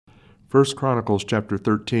1 Chronicles chapter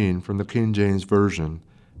 13 from the King James Version.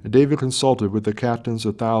 And David consulted with the captains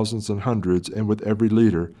of thousands and hundreds, and with every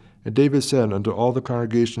leader. And David said unto all the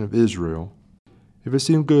congregation of Israel, If it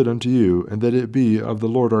seem good unto you, and that it be of the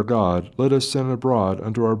Lord our God, let us send abroad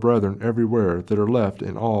unto our brethren everywhere that are left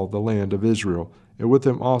in all the land of Israel, and with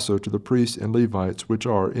them also to the priests and Levites which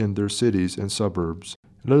are in their cities and suburbs.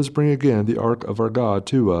 And let us bring again the ark of our God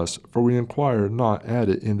to us, for we inquired not at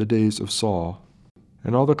it in the days of Saul.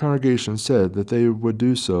 And all the congregation said that they would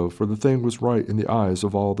do so, for the thing was right in the eyes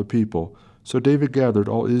of all the people. So David gathered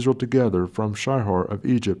all Israel together from Shihor of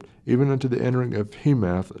Egypt, even unto the entering of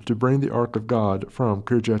Hemath, to bring the ark of God from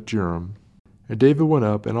Kirjathjearim. And David went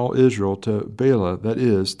up, and all Israel, to Baalah, that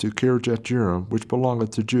is, to Kirjathjearim, which belongeth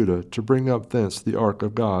to Judah, to bring up thence the ark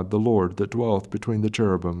of God, the Lord, that dwelleth between the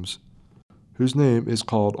cherubims, whose name is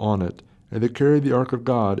called on it. And they carried the ark of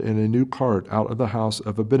God in a new cart out of the house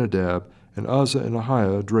of Abinadab, and Uzzah and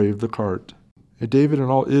Ahiah drave the cart. And David and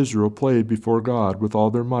all Israel played before God with all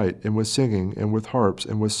their might, and with singing, and with harps,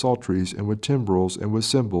 and with psalteries, and with timbrels, and with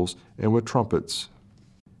cymbals, and with trumpets.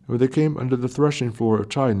 And when they came under the threshing floor of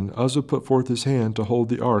Chidon, Uzzah put forth his hand to hold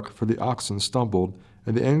the ark, for the oxen stumbled.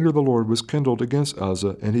 And the anger of the Lord was kindled against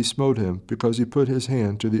Uzzah, and he smote him, because he put his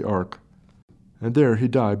hand to the ark. And there he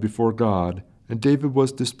died before God. And David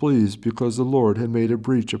was displeased, because the Lord had made a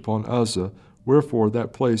breach upon Uzzah, wherefore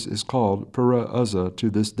that place is called Perah-Uzzah to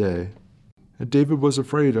this day. And David was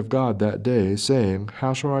afraid of God that day, saying,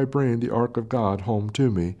 How shall I bring the ark of God home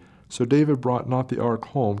to me? So David brought not the ark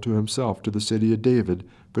home to himself to the city of David,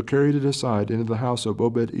 but carried it aside into the house of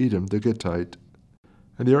Obed-Edom the Gittite.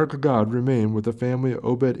 And the ark of God remained with the family of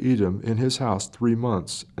Obed-Edom in his house 3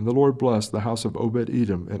 months, and the Lord blessed the house of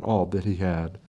Obed-Edom and all that he had.